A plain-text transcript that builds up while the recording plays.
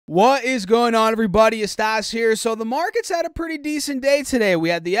What is going on, everybody? It's Stas here. So the markets had a pretty decent day today. We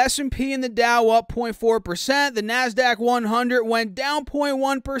had the S&P and the Dow up 0.4%. The NASDAQ 100 went down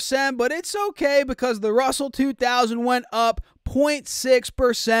 0.1%, but it's okay because the Russell 2000 went up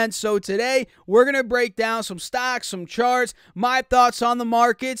 0.6%. So today we're going to break down some stocks, some charts, my thoughts on the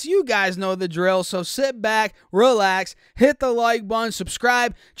markets. You guys know the drill. So sit back, relax, hit the like button,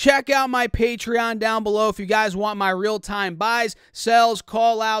 subscribe, check out my Patreon down below if you guys want my real-time buys, sells,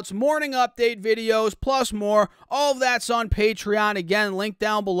 call-outs, morning update videos, plus more. All of that's on Patreon. Again, link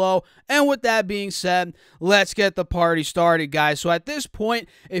down below. And with that being said, let's get the party started, guys. So at this point,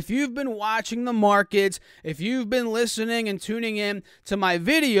 if you've been watching the markets, if you've been listening and tuning in to my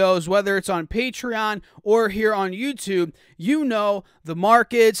videos, whether it's on Patreon or here on YouTube, you know the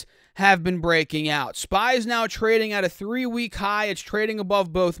markets have been breaking out. SPY is now trading at a 3-week high. It's trading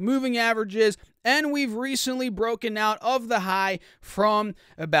above both moving averages, and we've recently broken out of the high from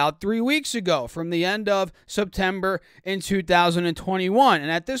about 3 weeks ago, from the end of September in 2021.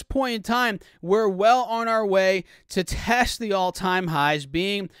 And at this point in time, we're well on our way to test the all-time highs,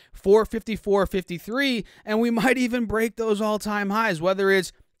 being 454.53, and we might even break those all-time highs, whether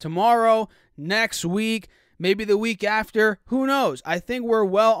it's tomorrow, next week, maybe the week after, who knows? I think we're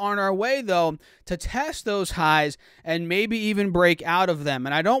well on our way, though, to test those highs and maybe even break out of them.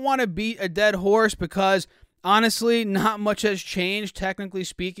 And I don't want to beat a dead horse because, honestly, not much has changed, technically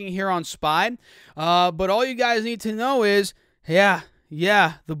speaking, here on SPY. But all you guys need to know is, yeah,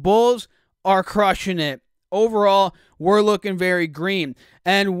 the bulls are crushing it. Overall, we're looking very green.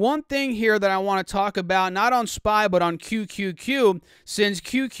 And one thing here that I want to talk about, not on SPY, but on QQQ, since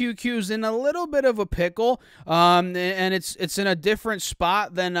QQQ is in a little bit of a pickle, and it's in a different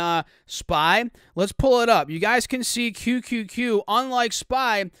spot than SPY. Let's pull it up. You guys can see QQQ, unlike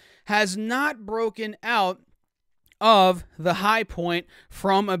SPY, has not broken out of the high point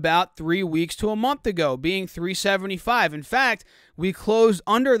from about 3 weeks to a month ago, being 375. In fact, we closed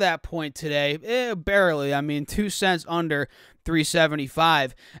under that point today, barely. I mean, 2 cents under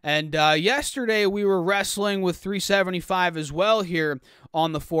 375. And yesterday we were wrestling with 375 as well here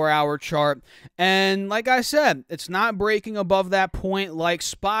on the 4-hour chart. And like I said, it's not breaking above that point like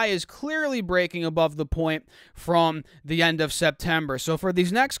SPY is clearly breaking above the point from the end of September. So for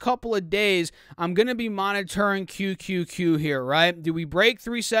these next couple of days, I'm going to be monitoring QQQ here, right? Do we break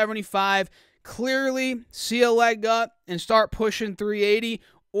 375? Clearly see a leg up and start pushing 380,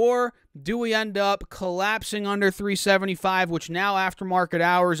 or do we end up collapsing under 375, which now after market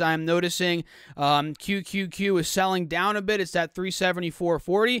hours I'm noticing QQQ is selling down a bit. It's at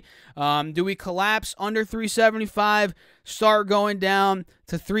 374.40. Do we collapse under 375, start going down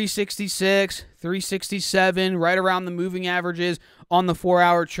to 366, 367, right around the moving averages on the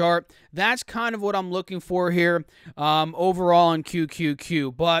 4-hour chart? That's kind of what I'm looking for here overall in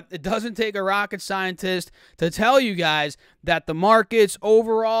QQQ. But it doesn't take a rocket scientist to tell you guys that the markets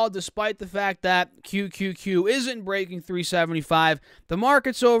overall, despite the fact that QQQ isn't breaking 375, the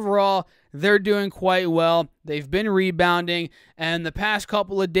markets overall, they're doing quite well. They've been rebounding, and the past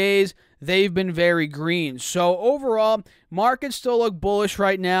couple of days, they've been very green. So overall, markets still look bullish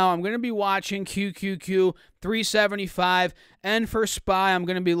right now. I'm going to be watching QQQ 375, and for SPY, I'm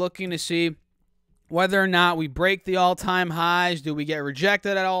going to be looking to see whether or not we break the all-time highs. Do we get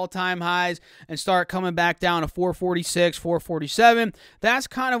rejected at all-time highs and start coming back down to 446, 447? That's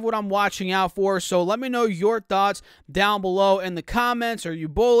kind of what I'm watching out for. So let me know your thoughts down below in the comments. Are you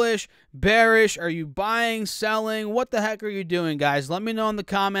bullish, bearish? Are you buying, selling? What the heck are you doing, guys? Let me know in the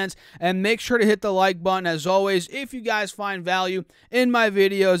comments, and make sure to hit the like button as always if you guys find value in my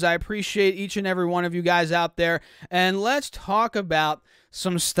videos. I appreciate each and every one of you guys out there. And let's talk about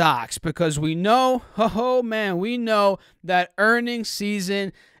some stocks, because we know, oh man, we know that earnings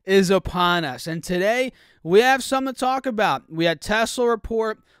season is upon us. And today we have something to talk about. We had Tesla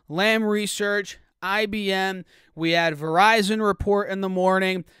report, Lam Research, IBM, we had Verizon report in the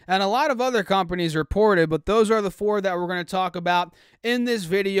morning, and a lot of other companies reported, but those are the 4 that we're going to talk about in this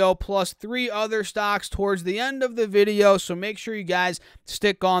video, plus 3 other stocks towards the end of the video, so make sure you guys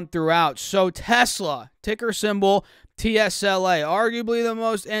stick on throughout. So Tesla, ticker symbol TSLA, arguably the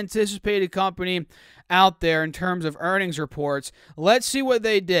most anticipated company out there in terms of earnings reports. Let's see what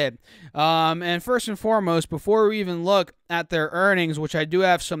they did. And first and foremost, before we even look at their earnings, which I do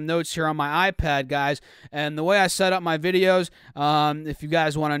have some notes here on my iPad, guys, and the way I set up my videos, if you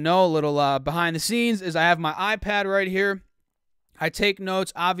guys want to know a little behind the scenes, is I have my iPad right here. I take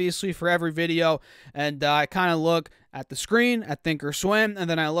notes, obviously, for every video, and I kind of look at the screen at ThinkOrSwim, and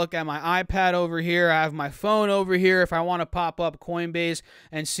then I look at my iPad over here. I have my phone over here if I want to pop up Coinbase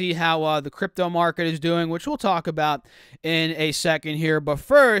and see how the crypto market is doing, which we'll talk about in a second here. But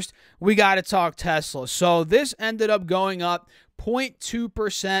first, we got to talk Tesla. So this ended up going up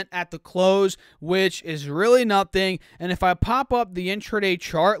 0.2% at the close, which is really nothing. And if I pop up the intraday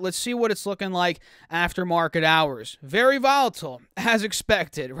chart, let's see what it's looking like after market hours. Very volatile, as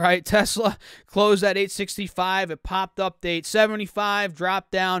expected, right? Tesla closed at 865. It popped up to 875,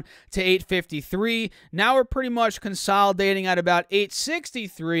 dropped down to 853. Now we're pretty much consolidating at about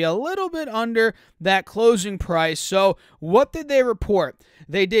 863, a little bit under that closing price. So what did they report?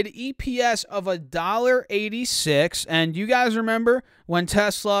 They did EPS of $1.86, and you guys remember when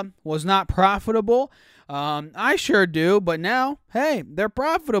Tesla was not profitable? I sure do, but now, hey, they're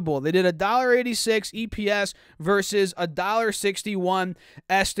profitable. They did $1.86 EPS versus $1.61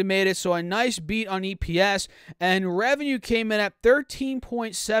 estimated, so a nice beat on EPS, and revenue came in at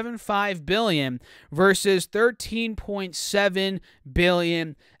 $13.75 billion versus $13.7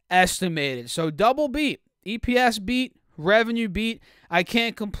 billion estimated. So double beat, EPS beat, revenue beat. I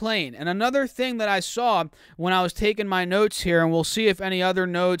can't complain. And another thing that I saw when I was taking my notes here, and we'll see if any other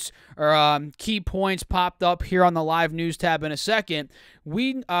notes or key points popped up here on the live news tab in a second,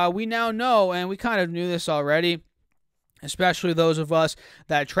 we now know, and we kind of knew this already, especially those of us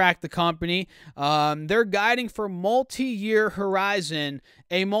that track the company, they're guiding for multi-year horizon,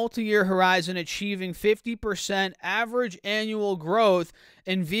 a multi-year horizon achieving 50% average annual growth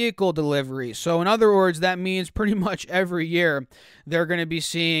in vehicle deliveries. So in other words, that means pretty much every year they're going to be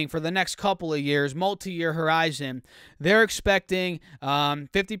seeing, for the next couple of years, multi-year horizon, they're expecting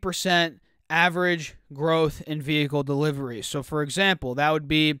 50% average growth in vehicle deliveries. So for example, that would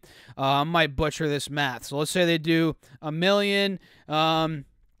be, I might butcher this math. So let's say they do a million, let's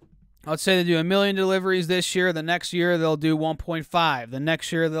say they do 1 million deliveries this year. The next year they'll do 1.5. The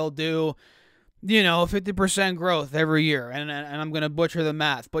next year they'll do, 50% growth every year, and I'm going to butcher the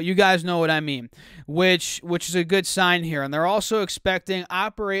math, but you guys know what I mean, which is a good sign here. And they're also expecting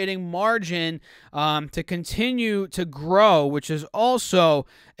operating margin to continue to grow, which is also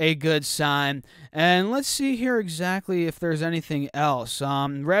a good sign. And let's see here exactly if there's anything else.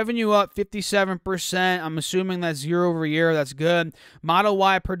 Revenue up 57%. I'm assuming that's year over year. That's good. Model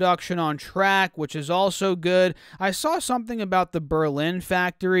Y production on track, which is also good. I saw something about the Berlin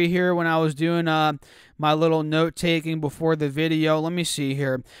factory here when I was doing my little note taking before the video. Let me see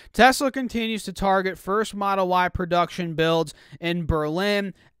here. Tesla continues to target first Model Y production builds in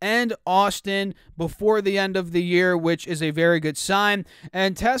Berlin and Austin before the end of the year, which is a very good sign.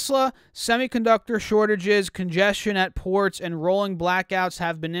 And Tesla, semiconductor shortages, congestion at ports, and rolling blackouts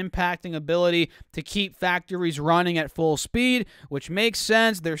have been impacting ability to keep factories running at full speed, which makes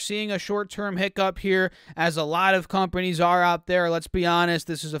sense. They're seeing a short-term hiccup here, as a lot of companies are out there. Let's be honest,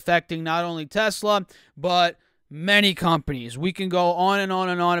 this is affecting not only Tesla, but many companies. We can go on and on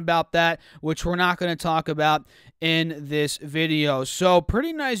and on about that, which we're not going to talk about in this video. So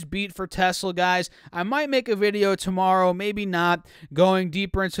pretty nice beat for Tesla, guys. I might make a video tomorrow, maybe not, going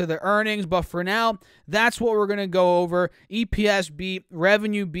deeper into the earnings, but for now, that's what we're going to go over. EPS beat,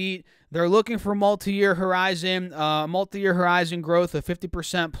 revenue beat. They're looking for multi-year horizon growth of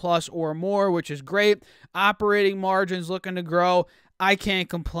 50% plus or more, which is great. Operating margins looking to grow. I can't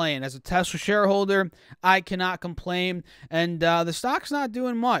complain. As a Tesla shareholder, I cannot complain, and the stock's not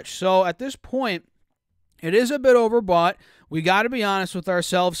doing much. So at this point, it is a bit overbought. We got to be honest with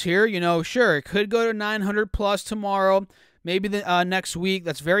ourselves here. Sure, it could go to 900 plus tomorrow, maybe the next week.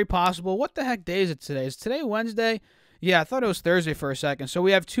 That's very possible. What the heck day is it today? Is today Wednesday? Yeah, I thought it was Thursday for a second. So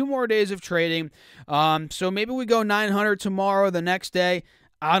we have 2 more days of trading. So maybe we go 900 tomorrow, the next day.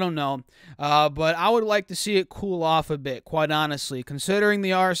 I don't know, but I would like to see it cool off a bit, quite honestly. Considering the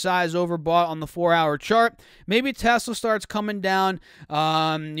RSI is overbought on the 4-hour chart, maybe Tesla starts coming down,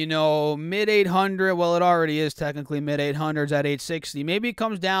 mid-800. Well, it already is technically mid-800s at 860. Maybe it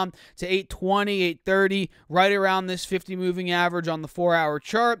comes down to 820, 830, right around this 50 moving average on the 4-hour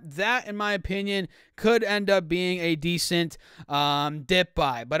chart. That, in my opinion, could end up being a decent dip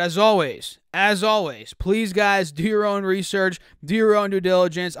buy. But as always, please, guys, do your own research, do your own due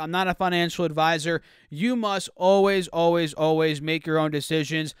diligence. I'm not a financial advisor. You must always, always, always make your own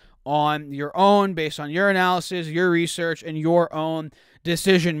decisions on your own, based on your analysis, your research, and your own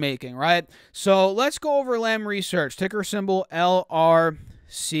decision making, right? So let's go over Lam Research, ticker symbol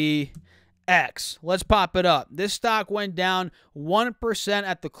LRCX. Let's pop it up. This stock went down 1%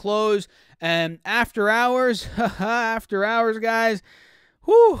 at the close, and after hours, guys,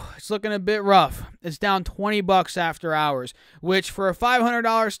 Whew, it's looking a bit rough. It's down 20 bucks after hours, which for a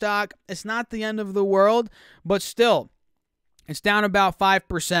 $500 stock, it's not the end of the world, but still, it's down about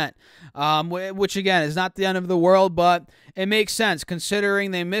 5%, which again is not the end of the world, but it makes sense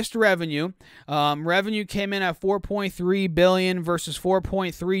considering they missed revenue. Revenue came in at $4.3 billion versus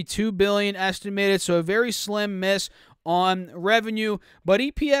 $4.32 billion estimated, so a very slim miss on revenue, but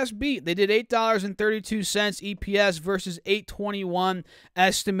EPS beat. They did $8.32 EPS versus $8.21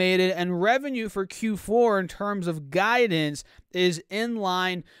 estimated, and revenue for Q4 in terms of guidance is in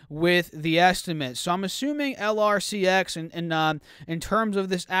line with the estimate. So I'm assuming LRCX in terms of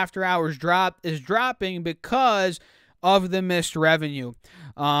this after hours drop is dropping because of the missed revenue.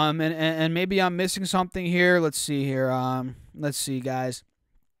 And maybe I'm missing something here. Let's see here. Let's see, guys.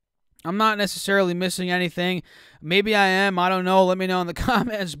 I'm not necessarily missing anything. Maybe I am. I don't know. Let me know in the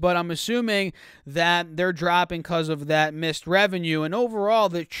comments. But I'm assuming that they're dropping because of that missed revenue. And overall,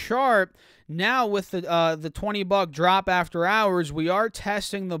 the chart now with the $20 drop after hours, we are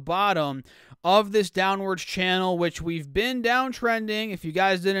testing the bottom of this downwards channel, which we've been downtrending. If you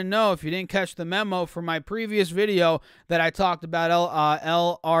guys didn't know, if you didn't catch the memo from my previous video that I talked about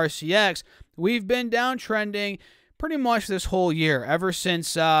LRCX, we've been downtrending pretty much this whole year, ever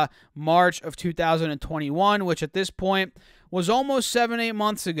since March of 2021, which at this point was almost 7-8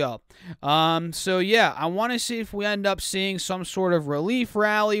 months ago. So yeah, I want to see if we end up seeing some sort of relief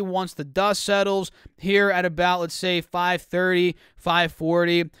rally once the dust settles here at about, let's say, 530,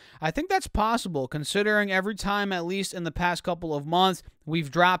 540. I think that's possible, considering every time, at least in the past couple of months,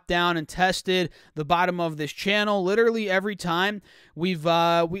 we've dropped down and tested the bottom of this channel. Literally every time we've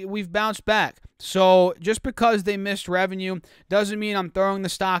bounced back. So just because they missed revenue doesn't mean I'm throwing the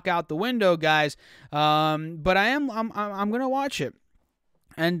stock out the window, guys. But I'm gonna watch it.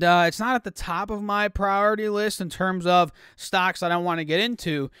 And it's not at the top of my priority list in terms of stocks that I want to get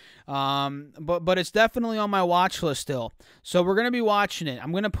into, but it's definitely on my watch list still. So we're gonna be watching it.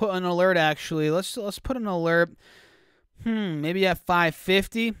 I'm gonna put an alert. Actually, let's put an alert. Maybe at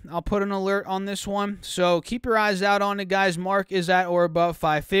 550, I'll put an alert on this one. So keep your eyes out on it, guys. Mark is at or above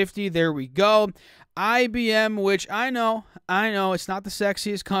 550. There we go. IBM, which I know, it's not the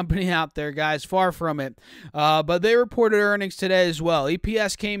sexiest company out there, guys. Far from it. But they reported earnings today as well.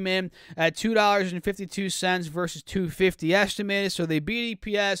 EPS came in at $2.52 versus $2.50 estimated. So they beat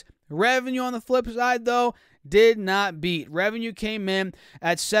EPS. Revenue on the flip side, though, did not beat. Revenue came in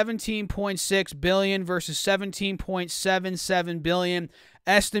at $17.6 billion versus $17.77 billion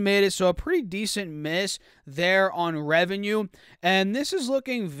estimated, so a pretty decent miss there on revenue. And this is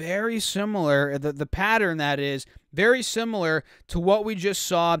looking very similar, the pattern that is, very similar to what we just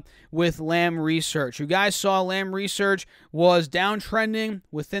saw with Lam Research. You guys saw Lam Research was downtrending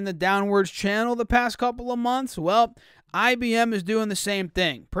within the downwards channel the past couple of months. Well, IBM is doing the same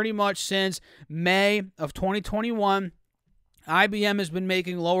thing pretty much since May of 2021. IBM has been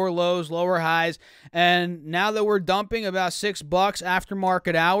making lower lows, lower highs, and now that we're dumping about $6 after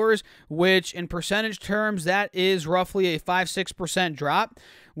market hours, which in percentage terms, that is roughly a 5-6% drop,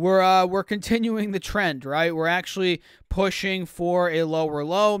 we're continuing the trend, right? We're actually pushing for a lower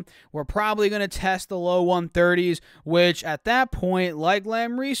low. We're probably going to test the low 130s, which at that point, like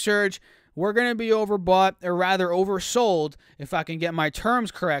Lam Research, we're going to be overbought, or rather oversold, if I can get my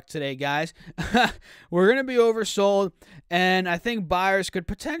terms correct today, guys. We're going to be oversold, and I think buyers could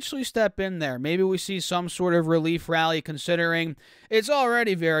potentially step in there. Maybe we see some sort of relief rally, considering it's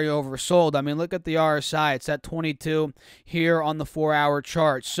already very oversold. I mean, look at the RSI. It's at 22 here on the 4-hour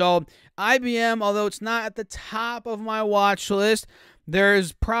chart. So IBM, although it's not at the top of my watch list,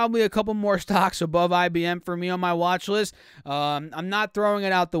 there's probably a couple more stocks above IBM for me on my watch list. I'm not throwing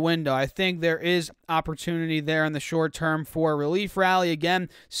it out the window. I think there is opportunity there in the short term for a relief rally. Again,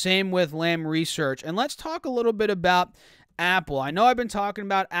 same with Lam Research. And let's talk a little bit about Apple. I know I've been talking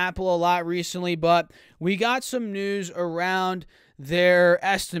about Apple a lot recently, but we got some news around their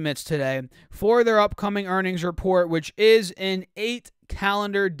estimates today for their upcoming earnings report, which is in 8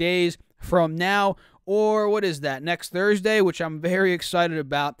 calendar days from now. Or what is that, next Thursday, which I'm very excited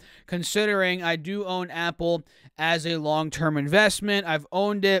about, considering I do own Apple as a long-term investment. I've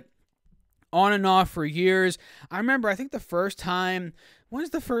owned it on and off for years. I remember, I think the first time,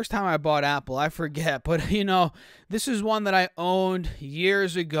 when's the first time I bought Apple? I forget, but you know, this is one that I owned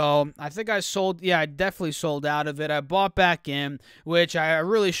years ago. I think I sold, yeah, I definitely sold out of it. I bought back in, which I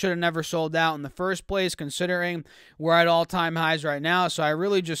really should have never sold out in the first place, considering we're at all-time highs right now. So I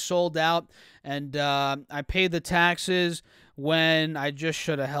really just sold out, and I paid the taxes when I just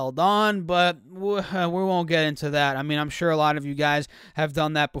should have held on, but we won't get into that. I mean, I'm sure a lot of you guys have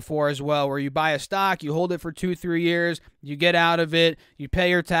done that before as well, where you buy a stock, you hold it for 2-3 years, you get out of it, you pay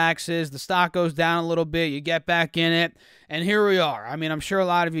your taxes, the stock goes down a little bit, you get back in it, and here we are. I mean, I'm sure a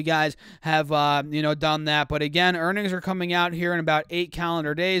lot of you guys have, done that. But again, earnings are coming out here in about 8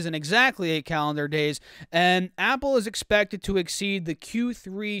 calendar days, and exactly 8 calendar days. And Apple is expected to exceed the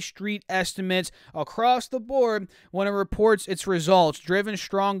Q3 street estimates across the board when it reports its results, driven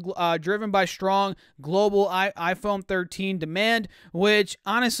by strong global iPhone 13 demand, which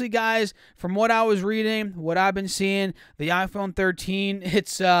honestly, guys, from what I was reading, what I've been seeing, the iPhone 13,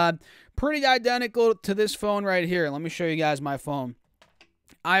 it's pretty identical to this phone right here. Let me show you guys my phone.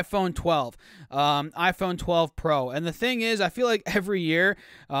 iPhone 12, iPhone 12 Pro. And the thing is, I feel like every year,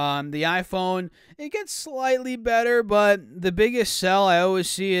 the iPhone, it gets slightly better, but the biggest sell I always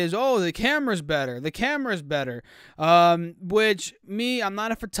see is, oh, the camera's better. The camera's better. Which, me, I'm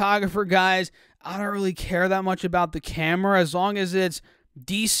not a photographer, guys. I don't really care that much about the camera as long as it's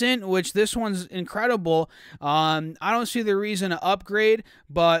decent, which this one's incredible. I don't see the reason to upgrade,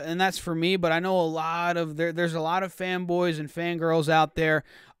 and that's for me, but I know there's a lot of fanboys and fangirls out there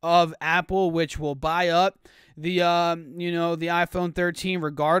of Apple which will buy up the the iPhone 13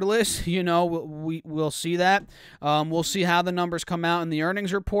 regardless. We'll see that. We'll see how the numbers come out in the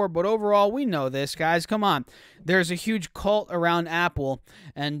earnings report, but overall, we know this, guys. Come on. There's a huge cult around Apple,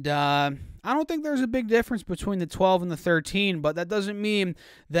 and I don't think there's a big difference between the 12 and the 13, but that doesn't mean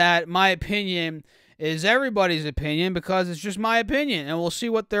that my opinion is everybody's opinion, because it's just my opinion, and we'll see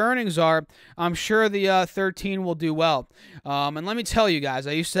what their earnings are. I'm sure the 13 will do well. And let me tell you guys,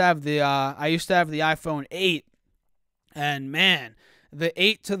 I used to have the iPhone 8, and man, the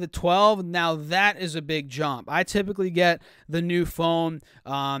 8 to the 12, now that is a big jump. I typically get the new phone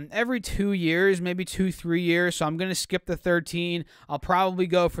every 2 years, maybe 2-3 years, so I'm going to skip the 13. I'll probably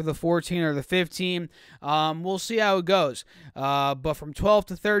go for the 14 or the 15. We'll see how it goes. But from 12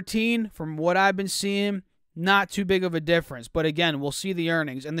 to 13, from what I've been seeing, not too big of a difference. But again, we'll see the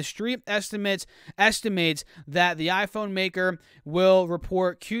earnings. And the street estimates that the iPhone maker will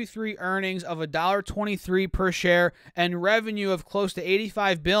report Q3 earnings of $1.23 per share and revenue of close to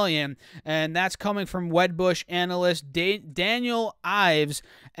 $85 billion. And that's coming from Wedbush analysts Daniel Ives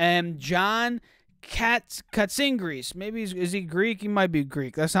and John Katsingris. Maybe is he Greek? He might be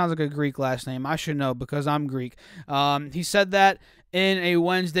Greek. That sounds like a Greek last name. I should know because I'm Greek. He said that in a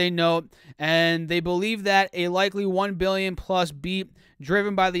Wednesday note, and they believe that a likely $1 billion plus beat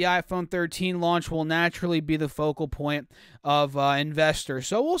driven by the iPhone 13 launch will naturally be the focal point of investors.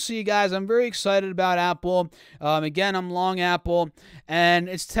 So we'll see, guys. I'm very excited about Apple. Again, I'm long Apple, and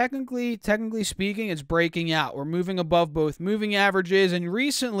it's technically speaking, it's breaking out. We're moving above both moving averages, and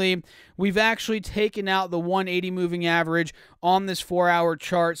recently we've actually taken out the 180 moving average on this 4-hour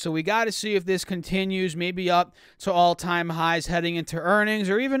chart. So we got to see if this continues, maybe up to all-time highs heading into earnings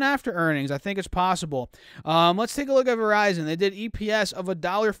or even after earnings. I think it's possible. Let's take a look at Verizon. They did EPS of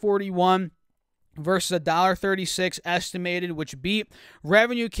 $1.41 versus $1.36 estimated, which beat.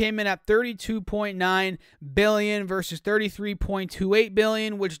 Revenue came in at $32.9 billion versus $33.28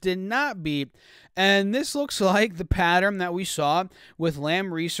 billion, which did not beat. And this looks like the pattern that we saw with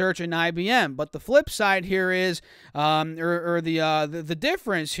Lam Research and IBM. But the flip side here is, the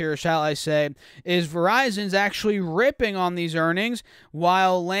difference here, shall I say, is Verizon's actually ripping on these earnings,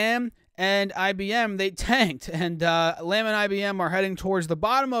 while Lam and IBM, they tanked, and Lam and IBM are heading towards the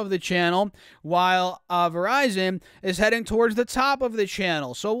bottom of the channel, while Verizon is heading towards the top of the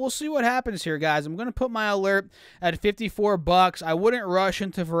channel. So we'll see what happens here, guys. I'm going to put my alert at $54. I wouldn't rush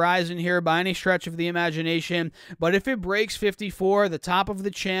into Verizon here by any stretch of the imagination, but if it breaks 54, the top of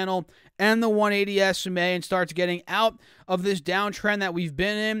the channel, and the 180 SMA, and starts getting out of this downtrend that we've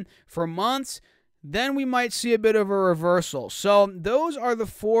been in for months, then we might see a bit of a reversal. So those are the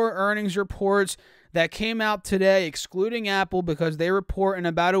 4 earnings reports that came out today, excluding Apple, because they report in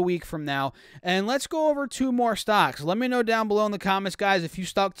about a week from now. And let's go over 2 more stocks. Let me know down below in the comments, guys, if you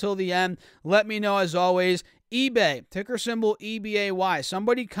stuck till the end. Let me know, as always. eBay, ticker symbol EBAY.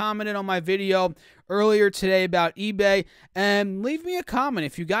 Somebody commented on my video earlier today about eBay, and leave me a comment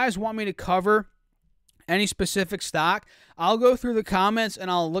if you guys want me to cover any specific stock. I'll go through the comments and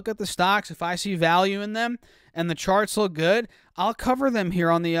I'll look at the stocks. If I see value in them and the charts look good, I'll cover them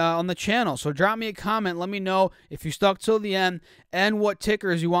here on the channel. So drop me a comment. Let me know if you stuck till the end and what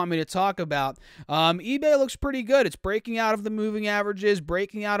tickers you want me to talk about. eBay looks pretty good. It's breaking out of the moving averages,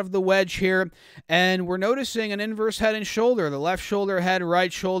 breaking out of the wedge here, and we're noticing an inverse head and shoulder, the left shoulder, head,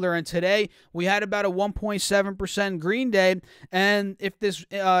 right shoulder, and today we had about a 1.7% green day, and if this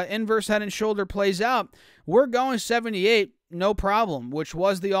inverse head and shoulder plays out, we're going 78, no problem, which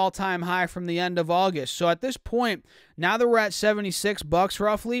was the all-time high from the end of August. So at this point, Now that we're at 76 bucks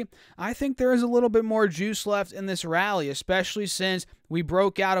roughly, I think there is a little bit more juice left in this rally, especially since we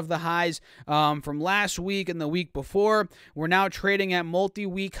broke out of the highs from last week and the week before. We're now trading at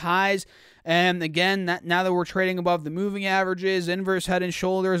multi-week highs. And again, now that we're trading above the moving averages, inverse head and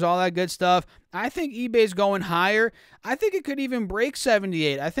shoulders, all that good stuff, I think eBay's going higher. I think it could even break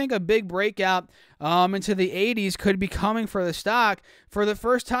 78. I think a big breakout into the 80s could be coming for the stock for the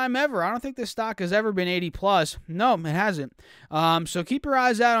first time ever. I don't think this stock has ever been 80 plus. No, it hasn't. So keep your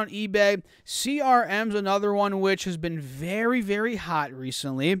eyes out on eBay. CRM's another one which has been very, very hot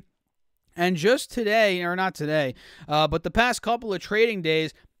recently. And just today, or not today, but the past couple of trading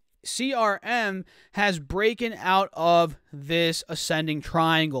days, CRM has broken out of this ascending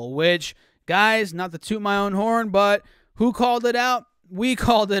triangle, which, guys, not to toot my own horn, but who called it out? We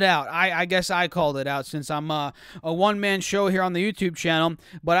called it out. I guess I called it out since I'm a one-man show here on the YouTube channel.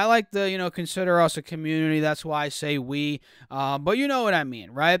 But I like to, consider us a community. That's why I say we. But you know what I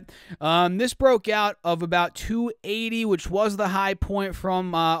mean, right? This broke out of about 280, which was the high point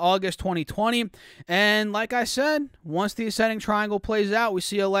from August 2020. And like I said, once the ascending triangle plays out, we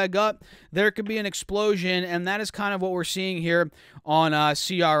see a leg up. There could be an explosion, and that is kind of what we're seeing here on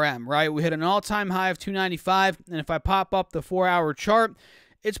CRM, right? We hit an all-time high of 295, and if I pop up the 4-hour chart,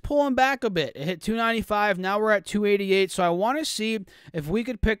 it's pulling back a bit. It hit 295, now we're at 288, so I want to see if we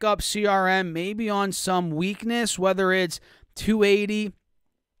could pick up CRM maybe on some weakness, whether it's 280,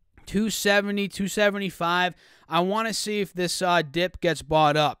 270, 275. I want to see if this dip gets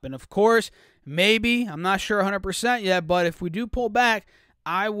bought up, and of course, maybe, I'm not sure 100% yet, but if we do pull back,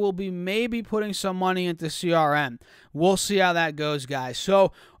 I will be maybe putting some money into CRM. We'll see how that goes, guys.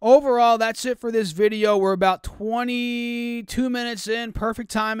 So overall, that's it for this video. We're about 22 minutes in. Perfect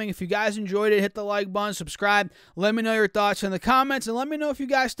timing. If you guys enjoyed it, hit the like button, subscribe. Let me know your thoughts in the comments, and let me know if you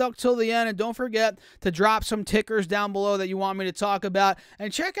guys stuck till the end. And don't forget to drop some tickers down below that you want me to talk about.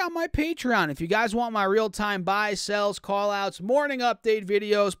 And check out my Patreon if you guys want my real-time buys, sells, call-outs, morning update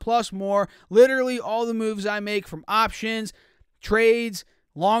videos, plus more. Literally all the moves I make, from options, trades,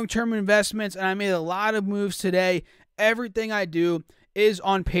 long-term investments, and I made a lot of moves today. Everything I do is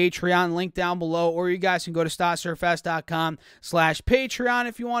on Patreon, link down below, or you guys can go to stocksurfest.com/Patreon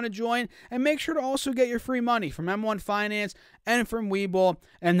if you want to join, and make sure to also get your free money from M1 Finance and from Webull,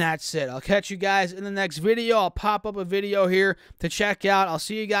 and that's it. I'll catch you guys in the next video. I'll pop up a video here to check out. I'll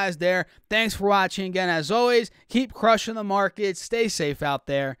see you guys there. Thanks for watching again. As always, keep crushing the market. Stay safe out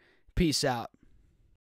there. Peace out.